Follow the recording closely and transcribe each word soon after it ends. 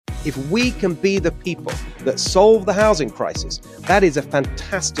If we can be the people that solve the housing crisis, that is a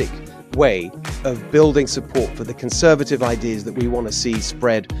fantastic way of building support for the conservative ideas that we want to see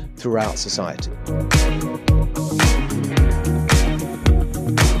spread throughout society.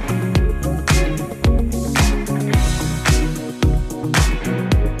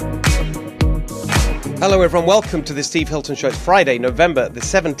 Hello everyone, welcome to the Steve Hilton Show. It's Friday, November the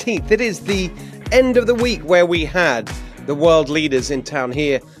 17th. It is the end of the week where we had the world leaders in town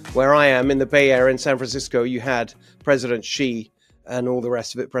here, where I am in the Bay Area in San Francisco. You had President Xi and all the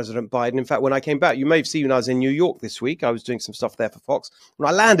rest of it, President Biden. In fact, when I came back, you may have seen when I was in New York this week, I was doing some stuff there for Fox. When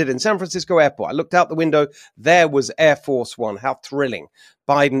I landed in San Francisco airport, I looked out the window, there was Air Force One. How thrilling.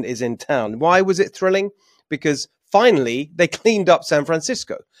 Biden is in town. Why was it thrilling? Because finally, they cleaned up San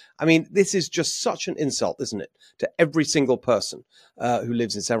Francisco. I mean, this is just such an insult, isn't it, to every single person who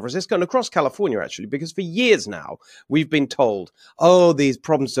lives in San Francisco and across California, actually, because for years now, we've been told, oh, these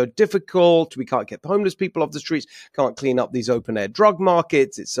problems are so difficult. We can't get the homeless people off the streets, can't clean up these open-air drug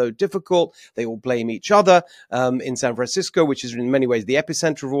markets. It's so difficult. They all blame each other in San Francisco, which is in many ways the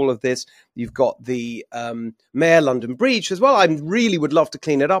epicenter of all of this. You've got the Mayor, London Breach, as well. I really would love to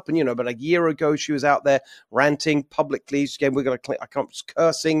clean it up. And, you know, but a year ago, she was out there ranting publicly. Again, we're going to clean, I can't,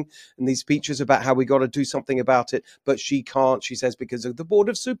 cursing in these speeches about how we got to do something about it, but she can't, she says, because of the Board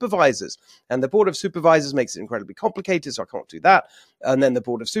of Supervisors. And the Board of Supervisors makes it incredibly complicated, so I can't do that. And then the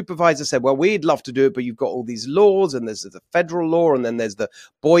Board of Supervisors said, well, we'd love to do it, but you've got all these laws, and there's the federal law, and then there's the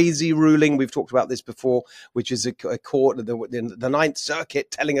Boise ruling. We've talked about this before, which is a court, the Ninth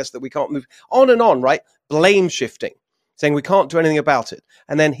Circuit telling us that we can't move on, right? Blame shifting, saying we can't do anything about it.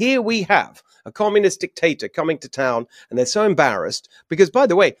 And then here we have a communist dictator coming to town, and they're so embarrassed because, by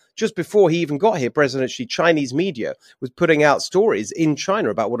the way, just before he even got here, President Xi, Chinese media was putting out stories in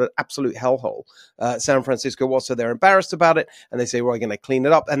China about what an absolute hellhole San Francisco was. So they're embarrassed about it, and they say, well, we're going to clean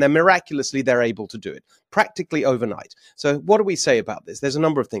it up. And then miraculously, they're able to do it practically overnight. So what do we say about this? There's a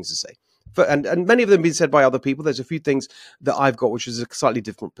number of things to say. And many of them have been said by other people. There's a few things that I've got, which is a slightly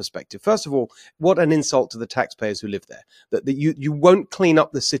different perspective. First of all, what an insult to the taxpayers who live there, that you won't clean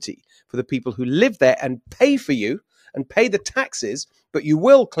up the city for the people who live there and pay for you and pay the taxes, but you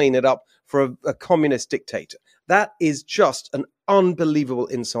will clean it up for a communist dictator. That is just an unbelievable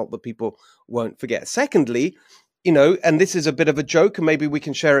insult that people won't forget. Secondly, you know, and this is a bit of a joke, and maybe we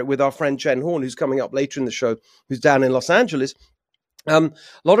can share it with our friend Jen Horn, who's coming up later in the show, who's down in Los Angeles. A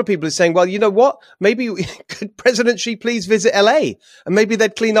lot of people are saying, well, you know what? Maybe could President Xi please visit LA, and maybe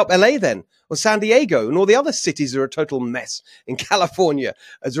they'd clean up LA then, or San Diego, and all the other cities are a total mess in California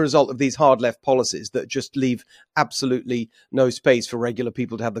as a result of these hard left policies that just leave absolutely no space for regular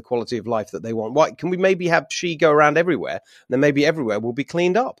people to have the quality of life that they want. Why can we maybe have Xi go around everywhere? And then maybe everywhere will be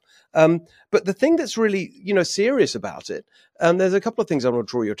cleaned up. But the thing that's really, you know, serious about it, there's a couple of things I want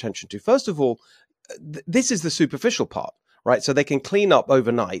to draw your attention to. First of all, this is the superficial part. Right, so they can clean up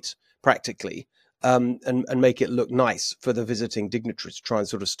overnight, practically, and make it look nice for the visiting dignitaries to try and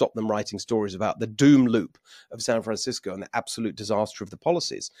sort of stop them writing stories about the doom loop of San Francisco and the absolute disaster of the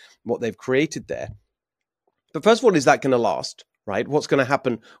policies, what they've created there. But first of all, is that going to last? Right, what's going to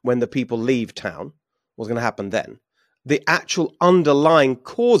happen when the people leave town? What's going to happen then? The actual underlying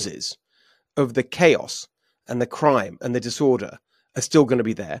causes of the chaos and the crime and the disorder are still going to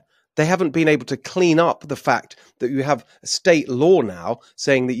be there. They haven't been able to clean up the fact that you have a state law now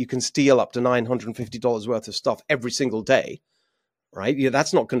saying that you can steal up to $950 worth of stuff every single day, right? Yeah,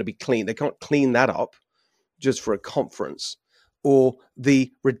 that's not going to be clean. They can't clean that up just for a conference. Or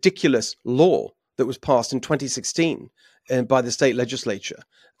the ridiculous law that was passed in 2016 by the state legislature,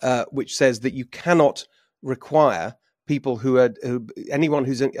 which says that you cannot require people anyone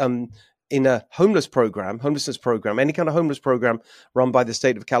who's in a homelessness program, any kind of homeless program run by the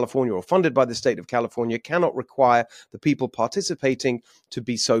state of California or funded by the state of California, cannot require the people participating to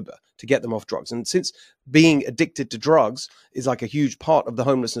be sober, to get them off drugs. And since being addicted to drugs is like a huge part of the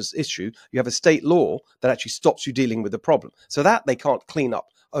homelessness issue, you have a state law that actually stops you dealing with the problem. So that they can't clean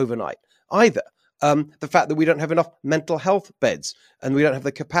up overnight either. The fact that we don't have enough mental health beds and we don't have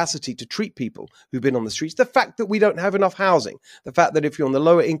the capacity to treat people who've been on the streets, the fact that we don't have enough housing, the fact that if you're on the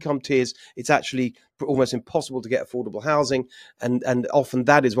lower income tiers, it's actually almost impossible to get affordable housing. And often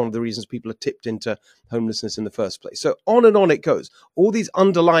that is one of the reasons people are tipped into homelessness in the first place. So on and on it goes. All these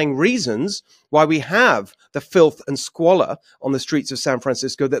underlying reasons why we have the filth and squalor on the streets of San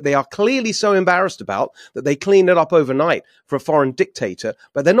Francisco that they are clearly so embarrassed about that they clean it up overnight for a foreign dictator,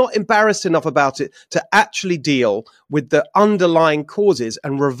 but they're not embarrassed enough about it to actually deal with the underlying causes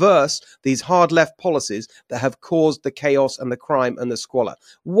and reverse these hard left policies that have caused the chaos and the crime and the squalor.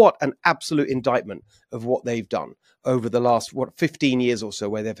 What an absolute indictment of what they've done over the last, 15 years or so,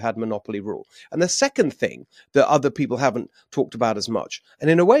 where they've had monopoly rule. And the second thing that other people haven't talked about as much, and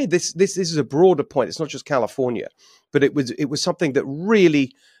in a way, this is a broader point. It's not just California, but it was something that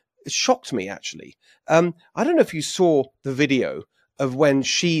really shocked me, actually. I don't know if you saw the video of when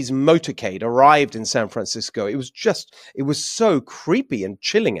Xi's motorcade arrived in San Francisco. It was so creepy and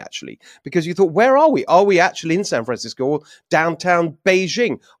chilling, actually, because you thought, where are we? Are we actually in San Francisco or downtown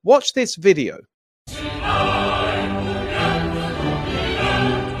Beijing? Watch this video.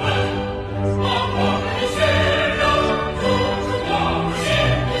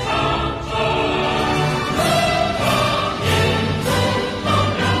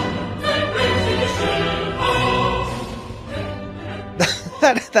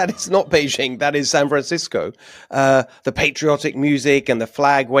 That is not Beijing. That is San Francisco. The patriotic music and the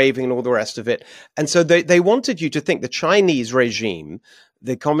flag waving and all the rest of it. And so they wanted you to think, the Chinese regime,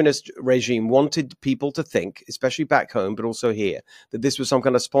 the communist regime, wanted people to think, especially back home, but also here, that this was some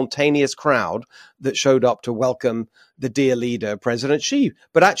kind of spontaneous crowd that showed up to welcome the dear leader, President Xi.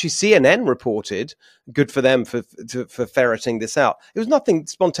 But actually, CNN reported, good for them for ferreting this out, there was nothing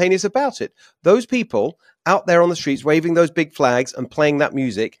spontaneous about it. Those people out there on the streets waving those big flags and playing that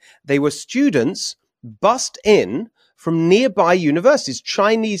music, they were students bussed in from nearby universities.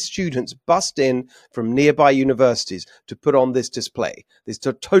 Chinese students bussed in from nearby universities to put on this display, this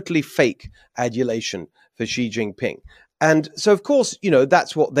totally fake adulation for Xi Jinping. And so, of course,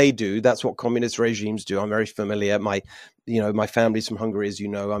 that's what they do. That's what communist regimes do. I'm very familiar. My family's from Hungary, as you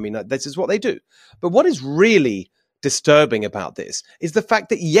know. I mean, this is what they do. But what is really disturbing about this is the fact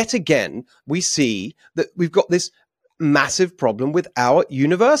that yet again we see that we've got this massive problem with our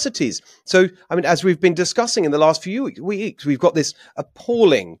universities. So, I mean, as we've been discussing in the last few weeks, we've got this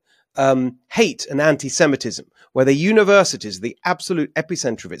appalling hate and anti-Semitism, where the universities are the absolute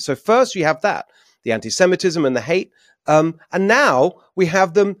epicenter of it. So first you have that, the anti-Semitism and the hate. And now we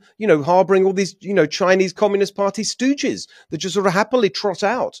have them, harboring all these, Chinese Communist Party stooges that just sort of happily trot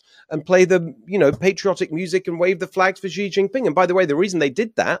out and play the, patriotic music and wave the flags for Xi Jinping. And by the way, the reason they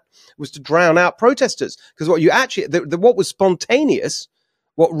did that was to drown out protesters, because what was spontaneous,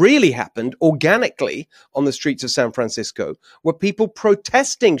 what really happened organically on the streets of San Francisco were people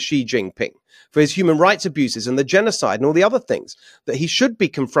protesting Xi Jinping for his human rights abuses and the genocide and all the other things that he should be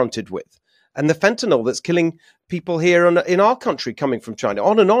confronted with. And the fentanyl that's killing people here in our country coming from China.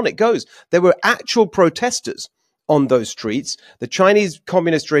 On and on it goes. There were actual protesters on those streets. The Chinese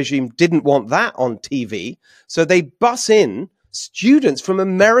communist regime didn't want that on TV. So they bus in students from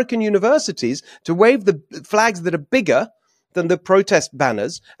American universities to wave the flags that are bigger than the protest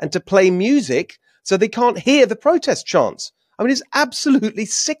banners and to play music so they can't hear the protest chants. I mean, it's absolutely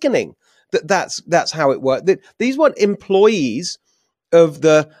sickening that's how it worked. These weren't employees of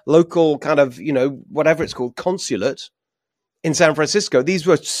the local kind of, whatever it's called, consulate in San Francisco. These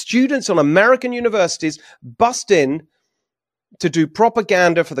were students on American universities bussed in to do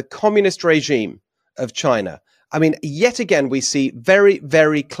propaganda for the communist regime of China. I mean, yet again, we see very,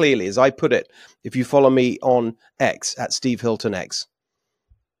 very clearly, as I put it, if you follow me on X, at Steve Hilton X,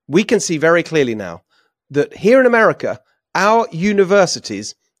 we can see very clearly now that here in America, our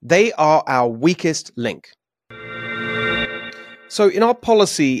universities, they are our weakest link. So in our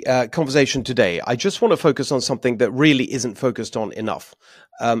policy conversation today, I just want to focus on something that really isn't focused on enough.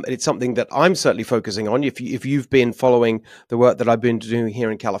 It's something that I'm certainly focusing on. If you've been following the work that I've been doing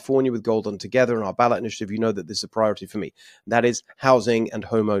here in California with Golden Together and our ballot initiative, you know that this is a priority for me. That is housing and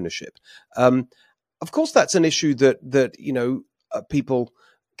home ownership. Of course, that's an issue that people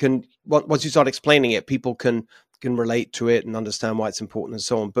can, once you start explaining it, people can relate to it and understand why it's important and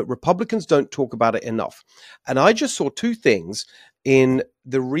so on. But Republicans don't talk about it enough. And I just saw two things in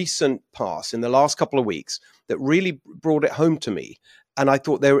the recent past, in the last couple of weeks, that really brought it home to me. And I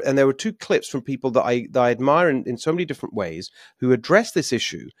thought there were two clips from people that I admire in so many different ways who address this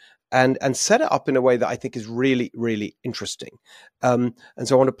issue and set it up in a way that I think is really, really interesting. And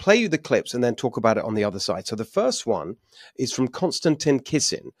so I want to play you the clips and then talk about it on the other side. So the first one is from Konstantin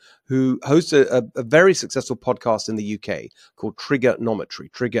Kissin, who hosts a very successful podcast in the UK called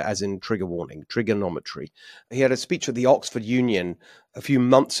Triggernometry. Trigger as in trigger warning, Triggernometry. He had a speech at the Oxford Union a few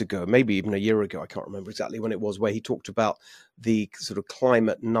months ago, maybe even a year ago, I can't remember exactly when it was, where he talked about the sort of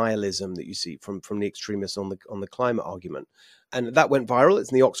climate nihilism that you see from the extremists on the climate argument. And that went viral. It's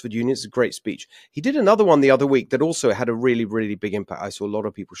in the Oxford Union. It's a great speech. He did another one the other week that also had a really, really big impact. I saw a lot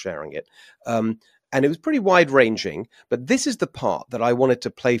of people sharing it. And it was pretty wide ranging. But this is the part that I wanted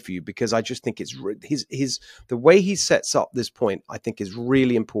to play for you because I just think it's the way he sets up this point, I think is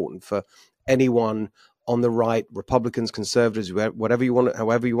really important for anyone on the right, Republicans, conservatives, whatever you want,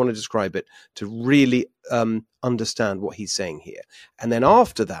 however you want to describe it, to really understand what he's saying here. And then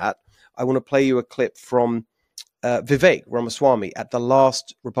after that, I want to play you a clip from Vivek Ramaswamy at the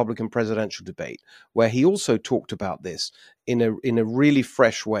last Republican presidential debate, where he also talked about this in a really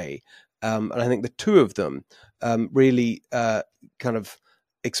fresh way. And I think the two of them really kind of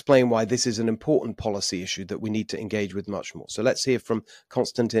explain why this is an important policy issue that we need to engage with much more. So let's hear from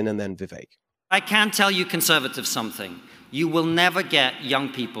Konstantin and then Vivek. I can tell you conservatives something. You will never get young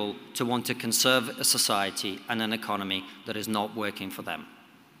people to want to conserve a society and an economy that is not working for them.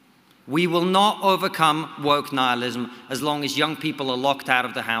 We will not overcome woke nihilism as long as young people are locked out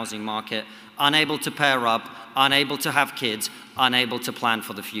of the housing market, unable to pair up, unable to have kids, unable to plan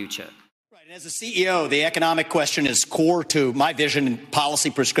for the future. As a CEO, the economic question is core to my vision and policy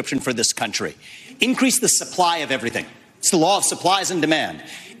prescription for this country. Increase the supply of everything. It's the law of supplies and demand.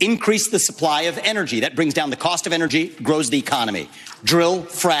 Increase the supply of energy. That brings down the cost of energy, grows the economy. Drill,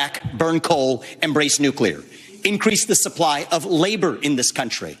 frack, burn coal, embrace nuclear. Increase the supply of labor in this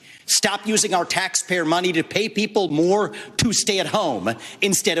country. Stop using our taxpayer money to pay people more to stay at home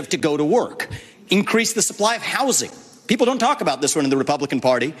instead of to go to work. Increase the supply of housing. People don't talk about this one in the Republican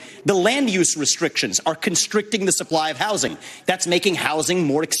Party. The land use restrictions are constricting the supply of housing. That's making housing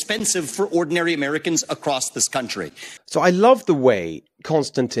more expensive for ordinary Americans across this country. So I love the way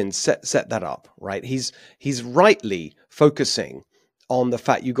Konstantin set that up, right? He's rightly focusing on the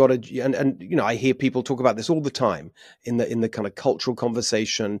fact you got to, and you know, I hear people talk about this all the time in the kind of cultural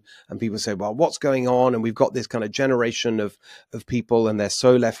conversation, and people say, well, what's going on? And we've got this kind of generation of people, and they're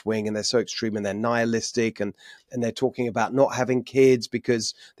so left wing and they're so extreme and they're nihilistic, and they're talking about not having kids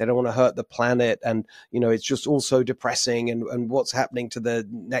because they don't want to hurt the planet, and you know, it's just all so depressing, and what's happening to the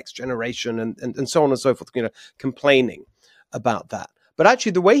next generation, and so on and so forth, you know, complaining about that. But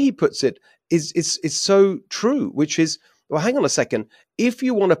actually, the way he puts it is so true, which is, well, hang on a second. If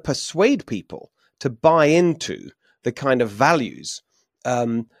you want to persuade people to buy into the kind of values,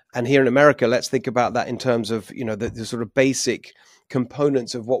 and here in America, let's think about that in terms of, you know, the sort of basic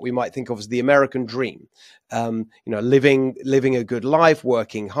components of what we might think of as the American dream. You know, living a good life,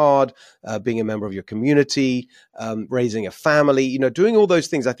 working hard, being a member of your community, raising a family, you know, doing all those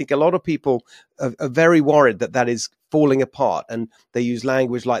things. I think a lot of people are very worried that is falling apart, and they use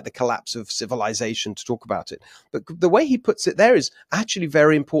language like the collapse of civilization to talk about it. But the way he puts it there is actually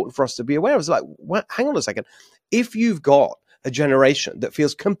very important for us to be aware of. It's like, well, hang on a second. If you've got a generation that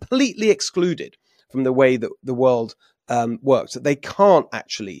feels completely excluded from the way that the world works, that they can't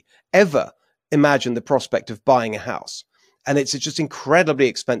actually ever imagine the prospect of buying a house, and it's just incredibly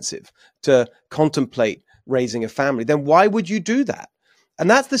expensive to contemplate raising a family, then why would you do that? And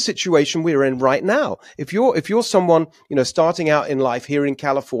that's the situation we're in right now. If you're someone, you know, starting out in life here in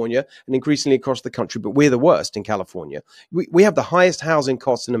California and increasingly across the country, but we're the worst in California. We have the highest housing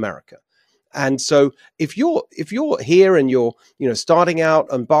costs in America. And so if you're here and you're, you know, starting out,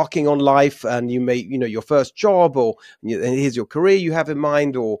 embarking on life, and you may, you know, your first job, or and here's your career you have in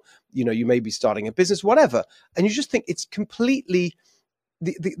mind, or, you know, you may be starting a business, whatever, and you just think it's completely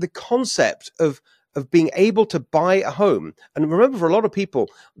the concept of being able to buy a home. And remember, for a lot of people,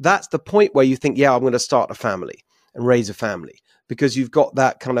 that's the point where you think, yeah, I'm going to start a family and raise a family, because you've got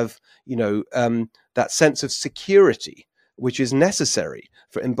that kind of, you know, that sense of security, which is necessary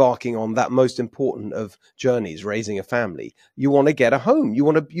for embarking on that most important of journeys, raising a family. You want to get a home. You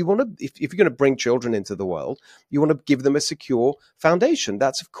want to, if you're going to bring children into the world, you want to give them a secure foundation.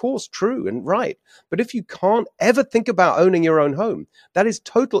 That's of course true and right. But if you can't ever think about owning your own home, that is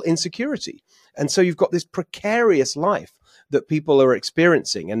total insecurity. And so you've got this precarious life that people are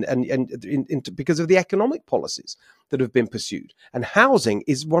experiencing, and because of the economic policies that have been pursued. And housing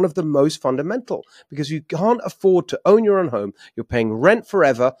is one of the most fundamental, because you can't afford to own your own home. You're paying rent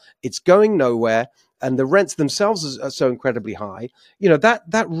forever. It's going nowhere. And the rents themselves are so incredibly high. You know,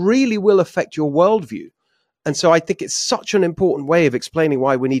 that really will affect your worldview. And so I think it's such an important way of explaining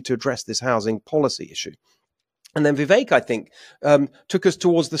why we need to address this housing policy issue. And then Vivek, I think, took us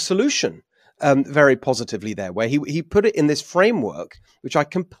towards the solution very positively there, where he put it in this framework, which I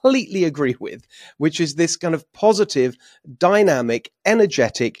completely agree with, which is this kind of positive, dynamic,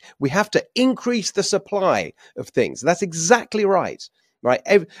 energetic, we have to increase the supply of things. That's exactly right. Right.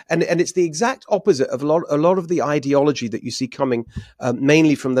 And it's the exact opposite of a lot of the ideology that you see coming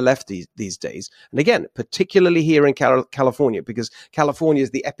mainly from the left these days. And again, particularly here in California, because California is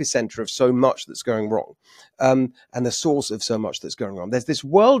the epicenter of so much that's going wrong, and the source of so much that's going wrong. There's this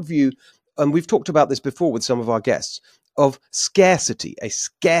worldview, and we've talked about this before with some of our guests, of scarcity, a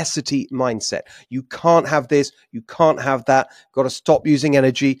scarcity mindset. You can't have this, you can't have that, got to stop using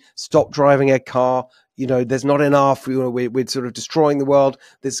energy, stop driving a car, there's not enough, we're sort of destroying the world.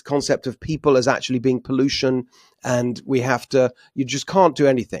 This concept of people as actually being pollution, and you just can't do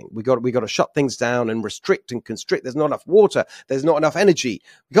anything. We got to shut things down and restrict and constrict. There's not enough water. There's not enough energy.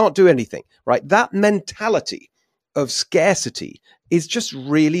 We can't do anything, right? That mentality of scarcity is just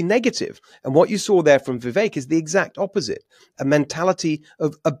really negative. And what you saw there from Vivek is the exact opposite, a mentality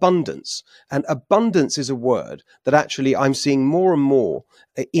of abundance. And abundance is a word that actually I'm seeing more and more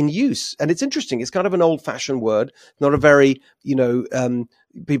in use. And it's interesting. It's kind of an old-fashioned word, not a very,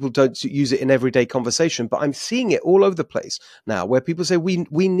 people don't use it in everyday conversation, but I'm seeing it all over the place now where people say we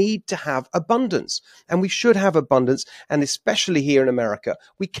need to have abundance, and we should have abundance. And especially here in America,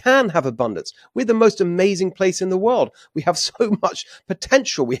 we can have abundance. We're the most amazing place in the world. We have so much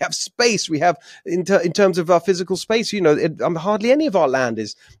potential. We have space. We have, in terms of our physical space, hardly any of our land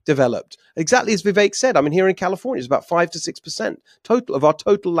is developed. Exactly as Vivek said, I mean, here in California, it's about 5 to 6% total of our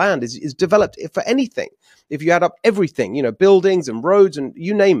total land is developed for anything. If you add up everything, buildings and roads and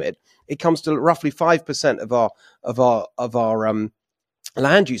you name it, it comes to roughly 5% of our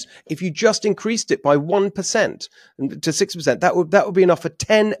land use. If you just increased it by 1% to 6%, that would be enough for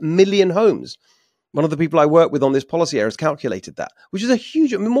 10 million homes. One of the people I work with on this policy area has calculated that, which is a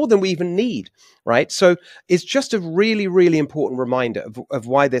huge, more than we even need, right? So it's just a really, really important reminder of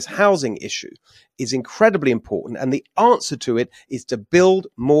why this housing issue is incredibly important. And the answer to it is to build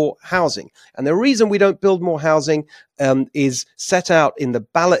more housing. And the reason we don't build more housing is set out in the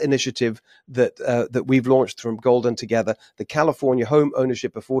ballot initiative that we've launched from Golden Together, the California Home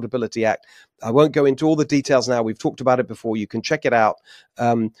Ownership Affordability Act. I won't go into all the details now. We've talked about it before. You can check it out.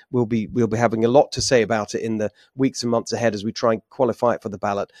 We'll be having a lot to say about it in the weeks and months ahead as we try and qualify it for the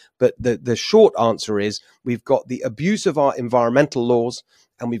ballot. But the short answer is we've got the abuse of our environmental laws,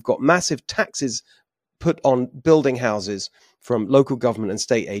 and we've got massive taxes put on building houses from local government and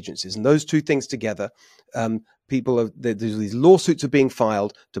state agencies. And those two things together, these lawsuits are being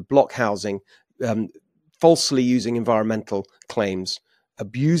filed to block housing, falsely using environmental claims,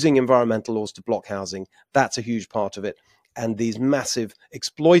 abusing environmental laws to block housing. That's a huge part of it. And these massive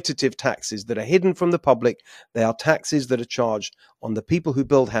exploitative taxes that are hidden from the public, they are taxes that are charged on the people who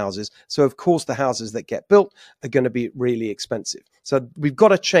build houses. So, of course, the houses that get built are going to be really expensive. So we've got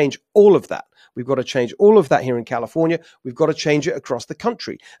to change all of that. We've got to change all of that here in California. We've got to change it across the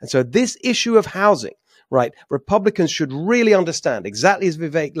country. And so this issue of housing, right, Republicans should really understand, exactly as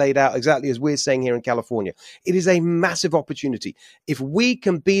Vivek laid out, exactly as we're saying here in California, it is a massive opportunity. If we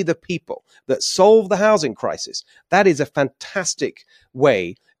can be the people that solve the housing crisis, that is a fantastic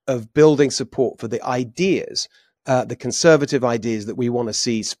way of building support for the ideas, the conservative ideas that we want to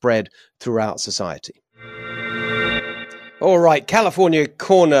see spread throughout society. All right, California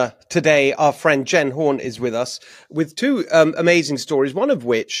Corner today. Our friend Jen Horn is with us with two amazing stories, one of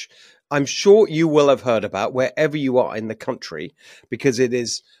which I'm sure you will have heard about wherever you are in the country, because it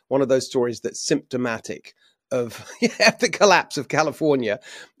is one of those stories that's symptomatic of the collapse of California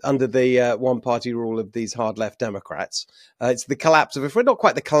under the one-party rule of these hard-left Democrats. It's the collapse of a freeway, not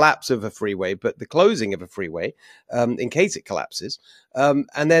quite the collapse of a freeway, but the closing of a freeway in case it collapses. And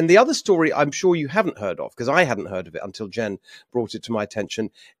then the other story I'm sure you haven't heard of, because I hadn't heard of it until Jen brought it to my attention.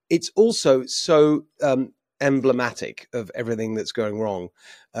 It's also so emblematic of everything that's going wrong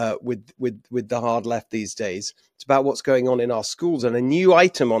with the hard left these days. It's about what's going on in our schools and a new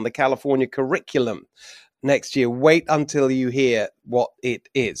item on the California curriculum next year. Wait until you hear what it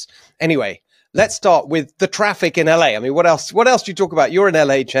is. Anyway, let's start with the traffic in LA. I mean, what else do you talk about? You're in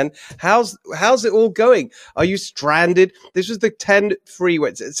LA, Jen. How's it all going? Are you stranded? This was the 10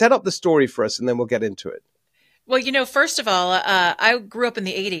 freeways. Set up the story for us and then we'll get into it. Well, first of all, I grew up in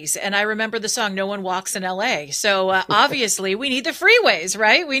the 80s and I remember the song No One Walks in LA. So obviously we need the freeways,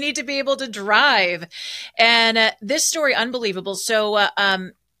 right? We need to be able to drive. And this story, unbelievable. So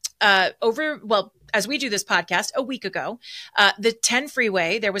as we do this podcast, a week ago, the 10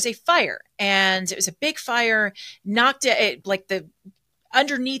 freeway, there was a fire, and it was a big fire, knocked it, like the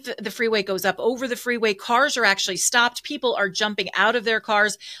underneath the freeway goes up over the freeway. Cars are actually stopped. People are jumping out of their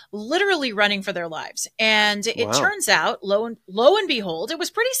cars, literally running for their lives. And it turns out, lo and behold, it was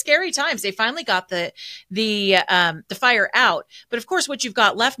pretty scary times. They finally got the fire out. But of course, what you've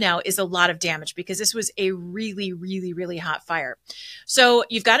got left now is a lot of damage because this was a really, really, really hot fire. So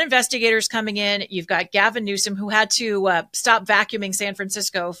you've got investigators coming in. You've got Gavin Newsom, who had to stop vacuuming San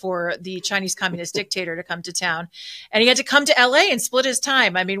Francisco for the Chinese communist dictator to come to town. And he had to come to LA and split his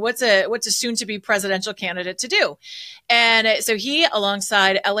time. I mean, what's a soon to be presidential candidate to do? And so he,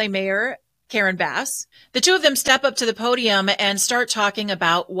 alongside LA Mayor Karen Bass, the two of them step up to the podium and start talking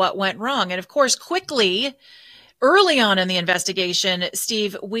about what went wrong. And of course, quickly, Early on in the investigation,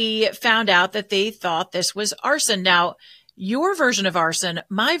 Steve, we found out that they thought this was arson. Now, your version of arson,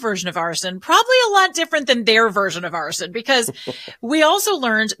 my version of arson, probably a lot different than their version of arson, because we also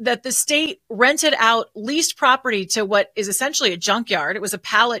learned that the state rented out leased property to what is essentially a junkyard. It was a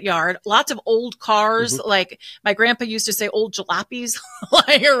pallet yard, lots of old cars, like my grandpa used to say, old jalopies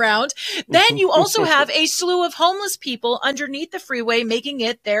lying around. Then you also have a slew of homeless people underneath the freeway, making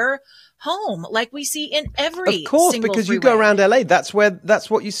it their home, like we see in every Of course, single because freeway. you go around LA, that's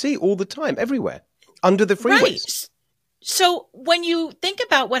what you see all the time, everywhere, under the freeways. Right. So when you think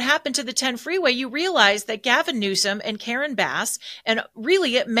about what happened to the 10 freeway, you realize that Gavin Newsom and Karen Bass, and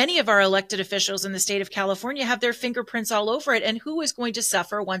really many of our elected officials in the state of California, have their fingerprints all over it. And who is going to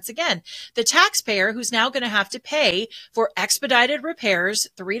suffer once again? The taxpayer, who's now going to have to pay for expedited repairs,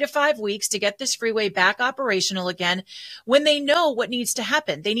 3 to 5 weeks to get this freeway back operational again, when they know what needs to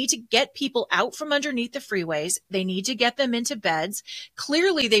happen. They need to get people out from underneath the freeways. They need to get them into beds.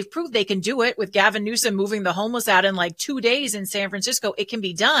 Clearly, they've proved they can do it with Gavin Newsom moving the homeless out in like 2 days in San Francisco. It can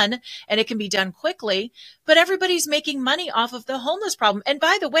be done, and it can be done quickly, but everybody's making money off of the homeless problem. And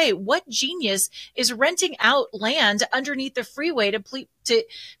by the way, what genius is renting out land underneath the freeway to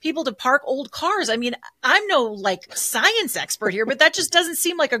people to park old cars? I mean, I'm no like science expert here, but that just doesn't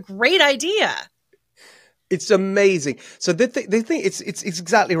seem like a great idea. It's amazing. So they think it's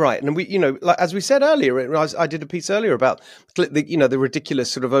exactly right. And we, like, as we said earlier, I did a piece earlier about the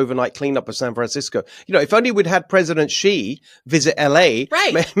ridiculous sort of overnight cleanup of San Francisco. If only we'd had President Xi visit LA,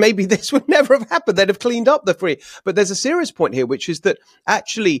 right, maybe this would never have happened. They'd have cleaned up the free. But there's a serious point here, which is that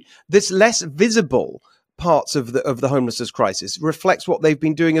actually this less visible parts of the homelessness crisis reflects what they've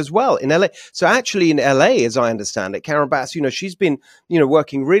been doing as well in LA. So actually in LA, as I understand it, Karen Bass, she's been,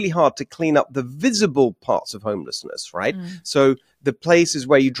 working really hard to clean up the visible parts of homelessness, right? So the places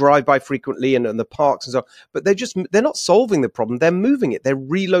where you drive by frequently and the parks and so on, but they're not solving the problem. They're moving it. They're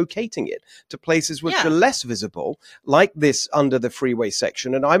relocating it to places which are less visible, like this under the freeway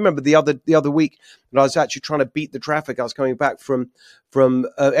section. And I remember the other week when I was actually trying to beat the traffic. I was coming back from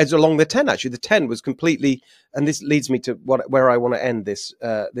along the 10. Actually, the 10 was completely, and this leads me to where I want to end this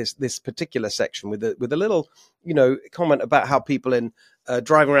particular section with a little comment about how people in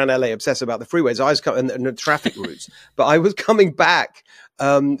driving around LA obsess about the freeways. I was coming and the traffic routes, but I was coming back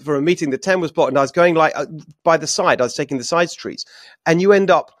for a meeting. The 10 was blocked, and I was going like by the side. I was taking the side streets, and you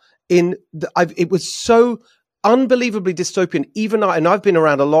end up it was so unbelievably dystopian. Even and I've been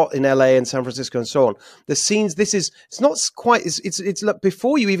around a lot in LA and San Francisco and so on. The scenes, it's not quite, it's like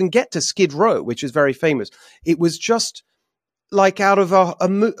before you even get to Skid Row, which is very famous. It was just like out of a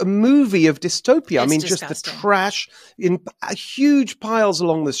movie of dystopia. I mean, disgusting. Just the trash in huge piles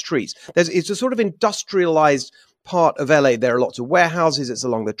along the streets. It's a sort of industrialized part of LA. There are lots of warehouses. It's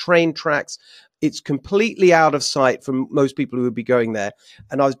along the train tracks. It's completely out of sight from most people who would be going there.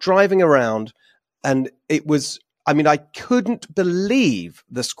 And I was driving around, and it was, I mean, I couldn't believe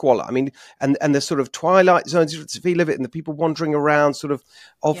the squalor. I mean, and the sort of twilight zones feel of it, and the people wandering around sort of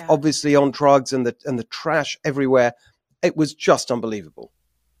obviously on drugs, and the trash everywhere. It was just unbelievable.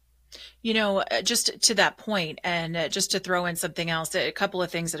 Just to that point, and just to throw in something else, a couple of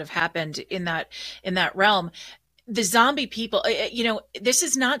things that have happened in that realm. The zombie people, this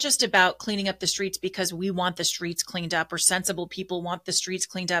is not just about cleaning up the streets because we want the streets cleaned up, or sensible people want the streets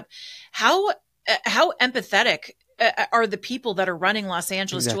cleaned up. How empathetic are the people that are running Los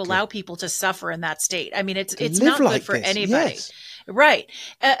Angeles to allow people to suffer in that state? I mean, it's not good for anybody. Yes. Right.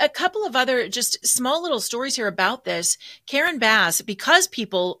 A couple of other just small little stories here about this. Karen Bass, because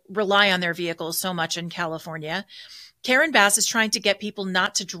people rely on their vehicles so much in California, Karen Bass is trying to get people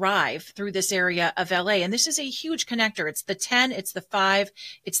not to drive through this area of LA. And this is a huge connector. It's the 10, it's the 5,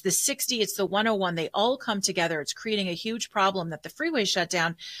 it's the 60, it's the 101. They all come together. It's creating a huge problem that the freeway shut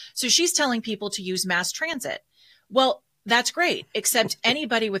down. So she's telling people to use mass transit. Well, that's great, except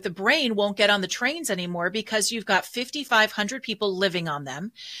anybody with a brain won't get on the trains anymore because you've got 5,500 people living on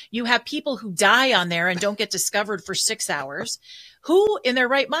them. You have people who die on there and don't get discovered for 6 hours. Who in their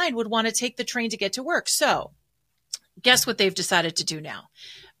right mind would want to take the train to get to work? So guess what they've decided to do now?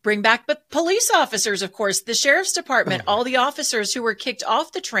 Bring back the police officers, of course, the sheriff's department, all the officers who were kicked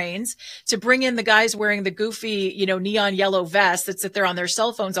off the trains to bring in the guys wearing the goofy, neon yellow vests that sit there on their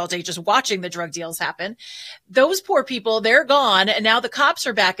cell phones all day, just watching the drug deals happen. Those poor people, they're gone. And now the cops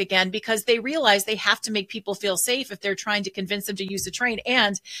are back again because they realize they have to make people feel safe if they're trying to convince them to use the train.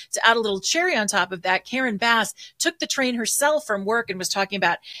 And to add a little cherry on top of that, Karen Bass took the train herself from work and was talking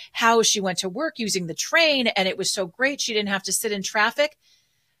about how she went to work using the train. And it was so great. She didn't have to sit in traffic.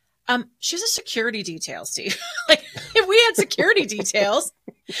 She's a security detail, Steve. Like, if we had security details,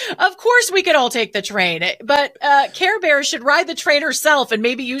 Of course we could all take the train, but Care Bear should ride the train herself and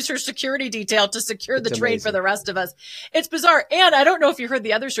maybe use her security detail to secure the train for the rest of us. It's bizarre. And I don't know if you heard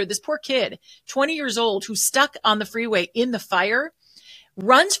the other story. This poor kid, 20 years old, who's stuck on the freeway in the fire,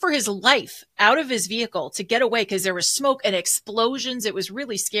 runs for his life out of his vehicle to get away because there was smoke and explosions. It was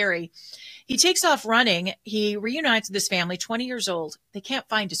really scary. He takes off running. He reunites with his family, 20 years old. They can't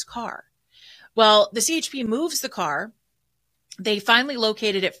find his car. Well, the CHP moves the car. They finally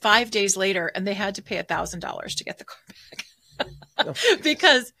located it 5 days later, and they had to pay $1,000 to get the car back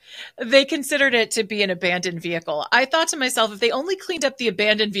because they considered it to be an abandoned vehicle. I thought to myself, if they only cleaned up the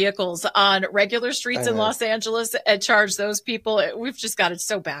abandoned vehicles on regular streets in Los Angeles and charged those people, we've just got it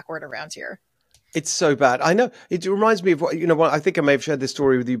so backward around here. It's so bad. I know. It reminds me of what, I think I may have shared this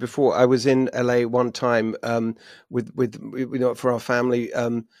story with you before. I was in LA one time with for our family.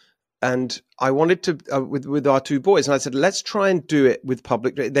 And I wanted to, with our two boys, and I said, let's try and do it with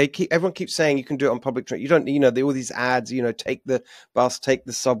public. Everyone keeps saying you can do it on public transit. You don't, all these ads, take the bus, take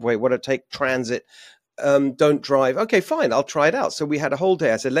the subway, take transit, don't drive. Okay, fine, I'll try it out. So we had a whole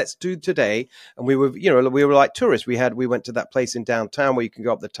day. I said, let's do today. And we were like tourists. We went to that place in downtown where you can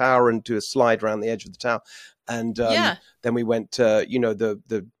go up the tower and do a slide around the edge of the tower. And then we went to,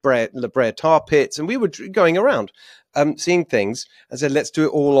 the La Brea tar pits, and we were going around. Seeing things, and said, let's do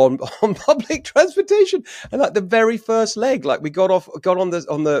it all on public transportation. And like the very first leg, like we got on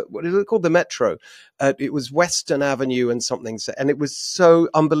the what is it called, the metro? It was Western Avenue and something, and it was so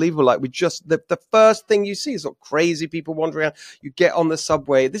unbelievable. Like the first thing you see is like crazy people wandering around. You get on the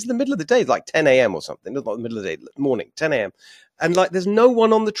subway. This is the middle of the day, like 10 a.m. or something. Not the middle of the day, morning, 10 a.m. And like, there's no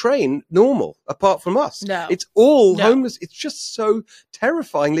one on the train normal apart from us. No, it's all homeless. It's just so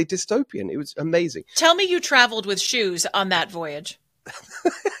terrifyingly dystopian. It was amazing. Tell me you traveled with shoes on that voyage.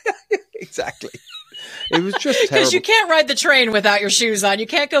 Exactly. It was just terrible. Because you can't ride the train without your shoes on. You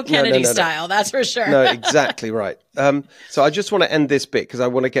can't go Kennedy style. That's for sure. No, exactly right. So I just want to end this bit because I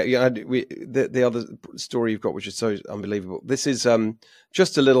want to get the other story you've got, which is so unbelievable. This is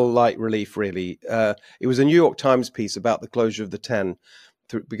just a little light relief, really. It was a New York Times piece about the closure of the 10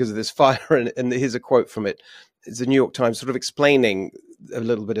 because of this fire, and here's a quote from it. It's the New York Times sort of explaining a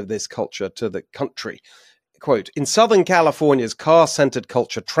little bit of this culture to the country. Quote, in Southern California's car-centered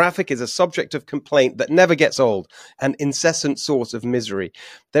culture, traffic is a subject of complaint that never gets old, an incessant source of misery.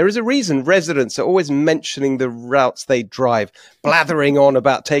 There is a reason residents are always mentioning the routes they drive, blathering on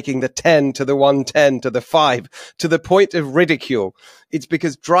about taking the 10 to the 110 to the 5, to the point of ridicule. It's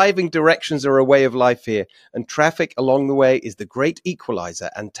because driving directions are a way of life here, and traffic along the way is the great equalizer,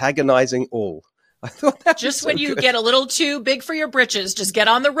 antagonizing all. I thought that just when you get a little too big for your britches, just get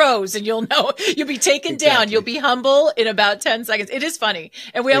on the roads and you'll know you'll be taken down. You'll be humble in about 10 seconds. It is funny.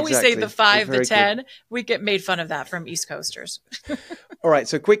 And we always say the 5, the 10. Cool. We get made fun of that from East Coasters. All right.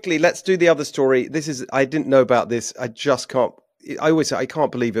 So quickly, let's do the other story. I didn't know about this. I just can't. I always say I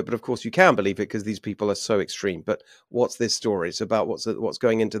can't believe it, but of course you can believe it because these people are so extreme. But what's this story? It's about what's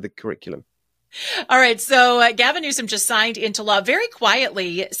going into the curriculum. All right. So Gavin Newsom just signed into law very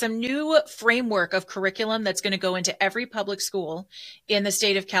quietly some new framework of curriculum that's going to go into every public school in the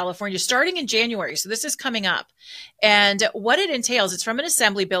state of California starting in January. So this is coming up. And what it entails, it's from an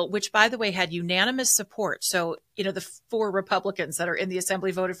assembly bill, which, by the way, had unanimous support. So, the 4 Republicans that are in the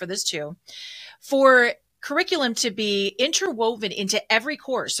assembly voted for this too. For curriculum to be interwoven into every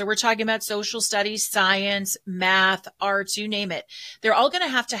course. So we're talking about social studies, science, math, arts, you name it. They're all going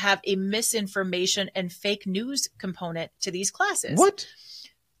to have a misinformation and fake news component to these classes. What?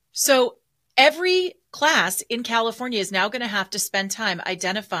 So every class in California is now going to have to spend time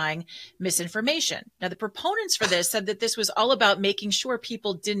identifying misinformation. Now, the proponents for this said that this was all about making sure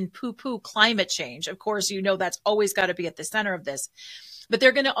people didn't poo-poo climate change. Of course, that's always got to be at the center of this. But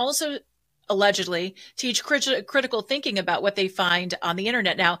they're going to also allegedly teach critical thinking about what they find on the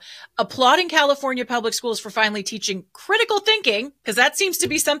internet. Now, applauding California public schools for finally teaching critical thinking, because that seems to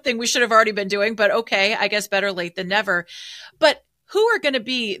be something we should have already been doing, but okay, I guess better late than never. But who are going to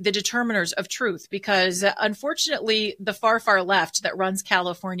be the determiners of truth? Because unfortunately, the far, far left that runs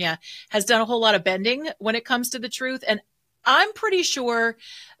California has done a whole lot of bending when it comes to the truth. And I'm pretty sure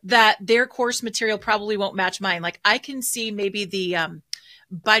that their course material probably won't match mine. Like I can see maybe the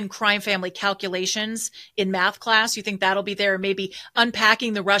Biden crime family calculations in math class. You think that'll be there? Maybe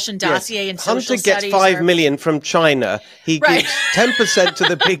unpacking the Russian dossier in social studies. Hunter gets $5 million from China. He gives 10% to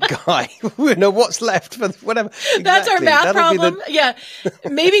the big guy. What's left for whatever. Exactly. That's our math problem. Yeah.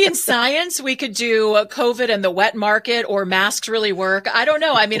 Maybe in science, we could do COVID and the wet market or masks really work. I don't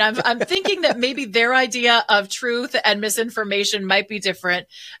know. I mean, I'm thinking that maybe their idea of truth and misinformation might be different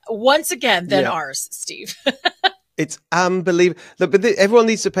once again than ours, Steve. It's unbelievable. Look, but everyone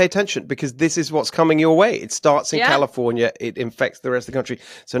needs to pay attention because this is what's coming your way. It starts in California. It infects the rest of the country.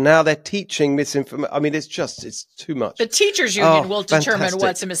 So now they're teaching misinformation. I mean, it's too much. The teachers union will determine fantastic.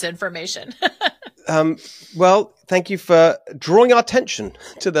 what's misinformation. Well, thank you for drawing our attention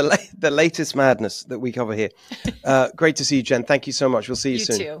to the latest madness that we cover here. Great to see you, Jen. Thank you so much. We'll see you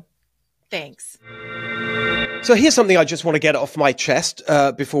soon. You too. Thanks. So here's something I just want to get off my chest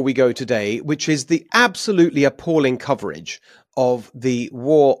before we go today, which is the absolutely appalling coverage of the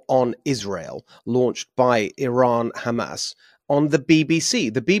war on Israel launched by Iran Hamas on the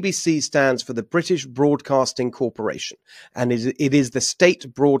BBC. The BBC stands for the British Broadcasting Corporation, and it is the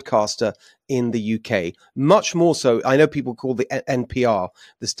state broadcaster in the UK. Much more so, I know people call the NPR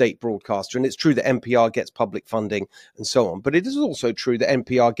the state broadcaster, and it's true that NPR gets public funding and so on. But it is also true that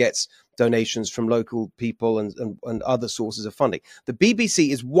NPR gets donations from local people and other sources of funding. The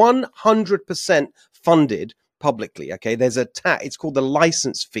BBC is 100% funded publicly. Okay, there's a tax. It's called the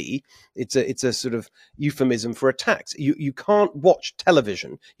license fee. It's a sort of euphemism for a tax. You can't watch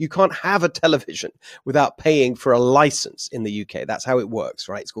television. You can't have a television without paying for a license in the UK. That's how it works,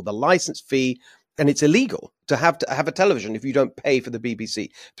 right? It's called the license fee, and it's illegal to have a television if you don't pay for the BBC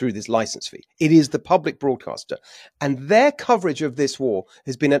through this license fee. It is the public broadcaster, and their coverage of this war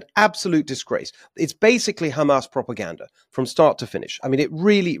has been an absolute disgrace. It's basically Hamas propaganda from start to finish. I mean, it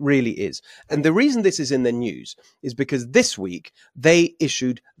really, really is. And the reason this is in the news is because this week they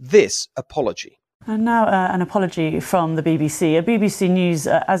issued this apology. And now an apology from the BBC. BBC News,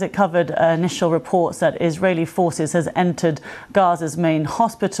 as it covered initial reports that Israeli forces has entered Gaza's main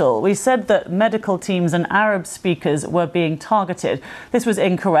hospital. We said that medical teams and Arab speakers were being targeted. This was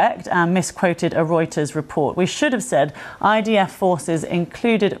incorrect and misquoted a Reuters report. We should have said IDF forces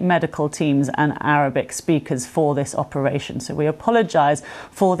included medical teams and Arabic speakers for this operation. So we apologise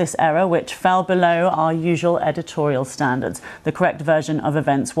for this error, which fell below our usual editorial standards. The correct version of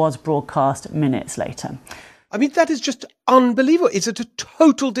events was broadcast minutes later. I mean, that is just unbelievable. It's a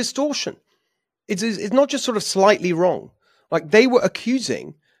total distortion. It's not just sort of slightly wrong. Like, they were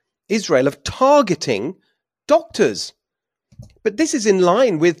accusing Israel of targeting doctors. But this is in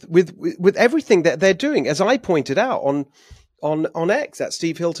line with everything that they're doing, as I pointed out on X, at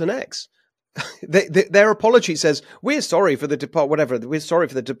Steve Hilton X. Their apology says, we're sorry for the we're sorry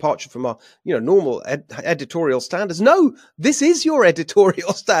for the departure from our normal editorial standards. No, this is your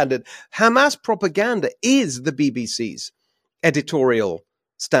editorial standard. Hamas propaganda is the BBC's editorial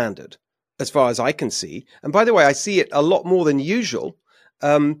standard, as far as I can see. And by the way, I see it a lot more than usual,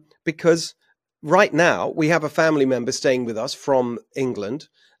 because right now we have a family member staying with us from England,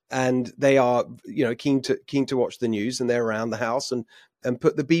 and they are keen to watch the news, and they're around the house and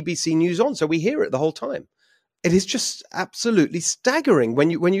put the BBC News on, so we hear it the whole time. It is just absolutely staggering when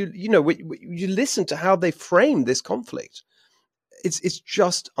you listen to how they frame this conflict. It's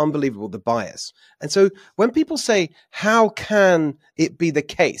just unbelievable, the bias. And so when people say, how can it be the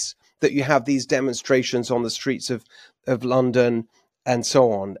case that you have these demonstrations on the streets of London and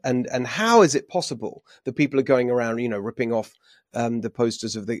so on, and how is it possible that people are going around ripping off the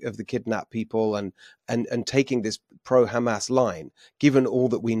posters of the kidnapped people and taking this pro-Hamas line, given all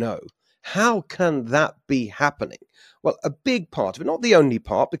that we know? How can that be happening? Well, a big part of it, not the only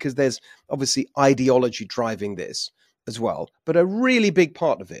part, because there's obviously ideology driving this as well, but a really big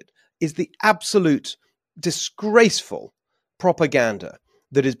part of it is the absolute disgraceful propaganda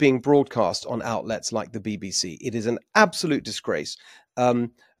that is being broadcast on outlets like the BBC. It is an absolute disgrace.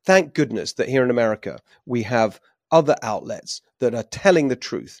 Thank goodness that here in America we have other outlets that are telling the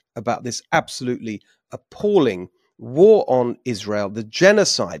truth about this absolutely appalling war on Israel, the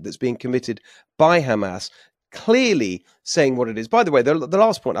genocide that's being committed by Hamas, clearly saying what it is. By the way, the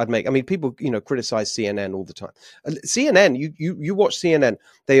last point I'd make, I mean, people, criticize CNN all the time. CNN, you watch CNN,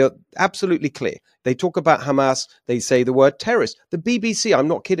 they are absolutely clear. They talk about Hamas, they say the word terrorist. The BBC, I'm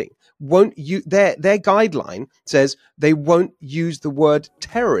not kidding, their guideline says they won't use the word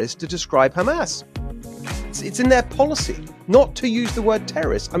terrorist to describe Hamas. It's in their policy not to use the word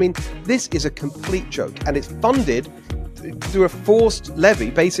terrorist. I mean, this is a complete joke, and it's funded through a forced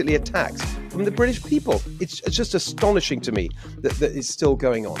levy, basically a tax from the British people. It's just astonishing to me that it's still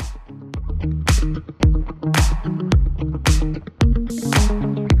going on.